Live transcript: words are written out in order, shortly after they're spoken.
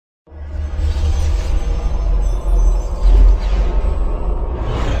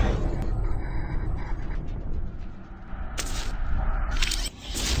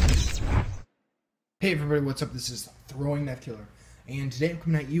Hey everybody, what's up? This is Throwing That Killer, and today I'm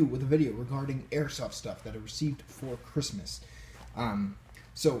coming at you with a video regarding airsoft stuff that I received for Christmas.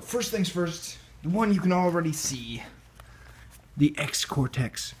 So first things first, the one you can already see, the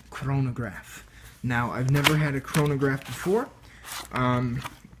X-Cortex chronograph. Now, I've never had a chronograph before,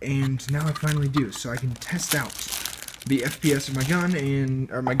 and now I finally do, so I can test out the FPS of my gun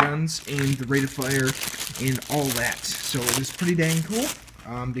my guns and the rate of fire and all that. So it is pretty dang cool,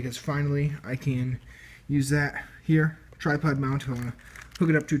 because finally I can use that here, tripod mount. I want to hook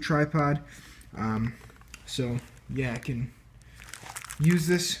it up to a tripod. So yeah, I can use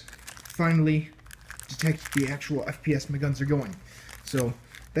this, finally detect the actual FPS my guns are going. So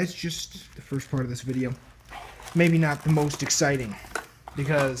that's just the first part of this video. Maybe not the most exciting,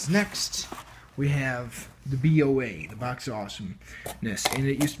 because next we have the BOA, the Box of Awesomeness, and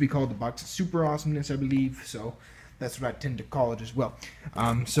it used to be called the Box of Super Awesomeness, I believe, so that's what I tend to call it as well.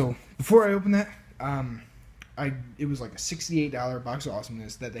 So before I open that, it was like a $68 Box of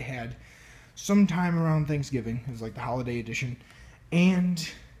Awesomeness that they had sometime around Thanksgiving. It was like the holiday edition, and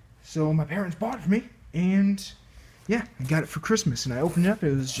so my parents bought it for me, and yeah, I got it for Christmas, and I opened it up,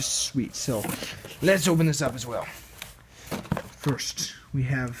 and it was just sweet. So let's open this up as well. First, we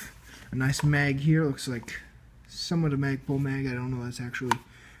have a nice mag here. Looks like somewhat a Magpul mag. I don't know if that's actually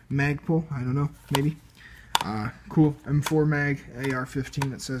Magpul. I don't know. Maybe. Cool. M4 mag,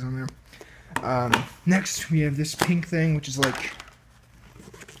 AR-15 that says on there. Next, we have this pink thing, which is like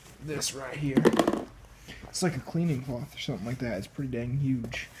this right here. It's like a cleaning cloth or something like that. It's pretty dang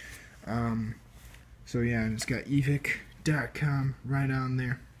huge. So yeah, and it's got evic.com right on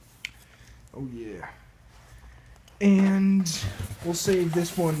there. Oh yeah. And we'll save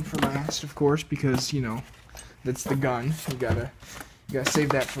this one for last, of course, because, you know, that's the gun. You gotta save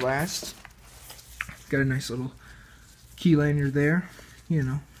that for last. Got a nice little key lanyard there, you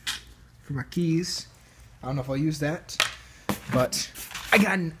know, for my keys. I don't know if I'll use that, but I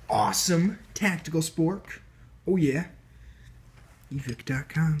got an awesome tactical spork. Oh yeah.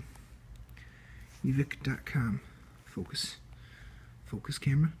 evic.com. evic.com. Focus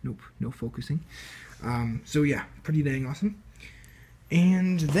camera. Nope, no focusing. So yeah, pretty dang awesome.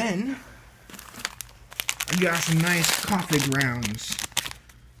 And then I got some nice coffee grounds.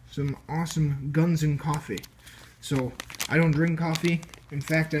 Some awesome guns and coffee. So I don't drink coffee. In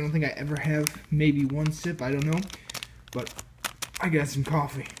fact, I don't think I ever have. Maybe one sip, I don't know. But I got some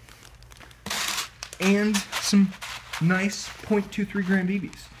coffee. And some nice .23 gram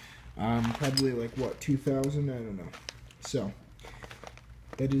BBs. Probably like what, 2,000? I don't know. So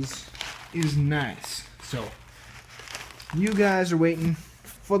that is nice. So you guys are waiting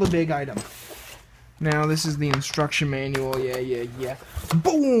for the big item. Now this is the instruction manual. Yeah.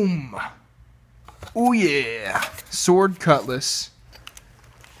 Boom! Oh yeah! Sword cutlass.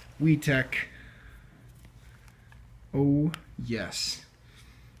 WeTech. Oh yes.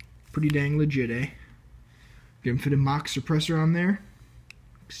 Pretty dang legit, eh? Can fit a mock suppressor on there.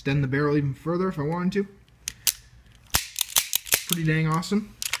 Extend the barrel even further if I wanted to. Pretty dang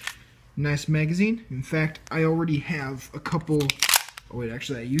awesome. Nice magazine. In fact, I already have a couple. Oh wait,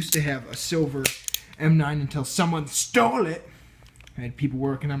 actually, I used to have a silver M9 until someone stole it. I had people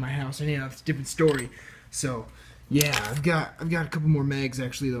working on my house, and yeah, that's a different story. So yeah, I've got a couple more mags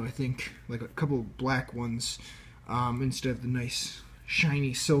actually, though. I think like a couple black ones instead of the nice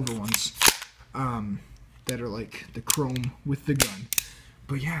shiny silver ones that are like the chrome with the gun.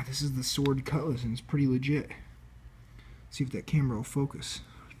 But yeah, this is the sword cutlass, and it's pretty legit. See if that camera will focus.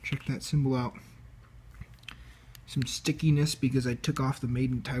 Check that symbol out. Some stickiness because I took off the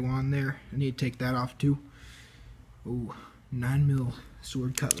made in Taiwan there. I need to take that off too. Oh, 9mm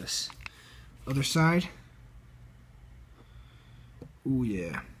sword cutlass. Other side. Oh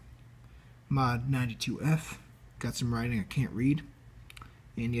yeah. Mod 92F. Got some writing I can't read.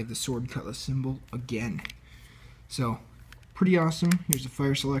 And you have the sword cutlass symbol again. So, pretty awesome. Here's the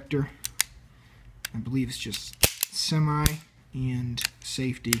fire selector. I believe it's just semi and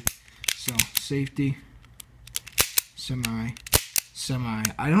safety. So safety, semi.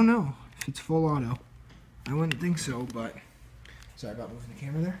 I don't know if it's full auto. I wouldn't think so, but sorry about moving the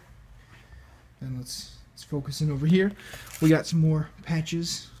camera there. Then let's focus in over here. We got some more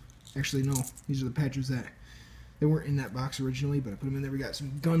patches. Actually, no, these are the patches that they weren't in that box originally, but I put them in there. We got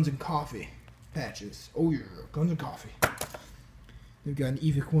some guns and coffee patches. Oh yeah, guns and coffee. We've got an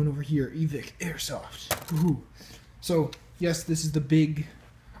Evic one over here. Evic Airsoft. Woohoo. So, yes, this is the big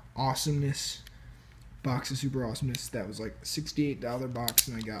awesomeness box of super awesomeness. That was like a $68 box,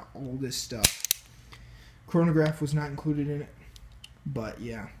 and I got all this stuff. Chronograph was not included in it, but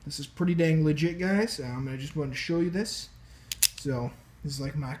yeah, this is pretty dang legit, guys. I just wanted to show you this. So This is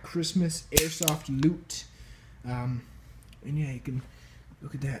like my Christmas airsoft loot. And yeah, you can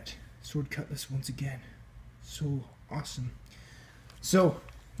look at that sword cutlass once again. So awesome. So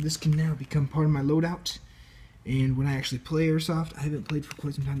this can now become part of my loadout. And when I actually play airsoft, I haven't played for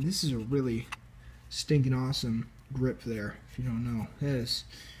quite some time. This is a really stinking awesome grip there, if you don't know. That is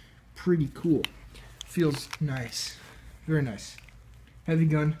pretty cool. Feels nice. Very nice. Heavy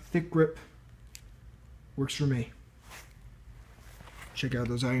gun, thick grip. Works for me. Check out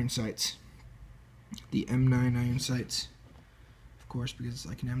those iron sights. The M9 iron sights. Of course, because it's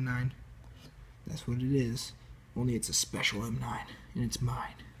like an M9. That's what it is. Only it's a special M9, and it's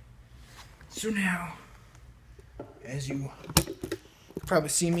mine. So now, as you probably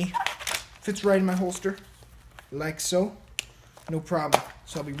see me, fits right in my holster, like so. No problem.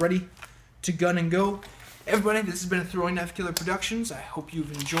 So I'll be ready to gun and go. Everybody, this has been a Throwing Knife Killer Productions. I hope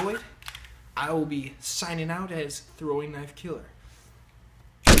you've enjoyed. I will be signing out as Throwing Knife Killer.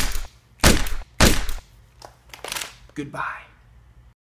 Goodbye.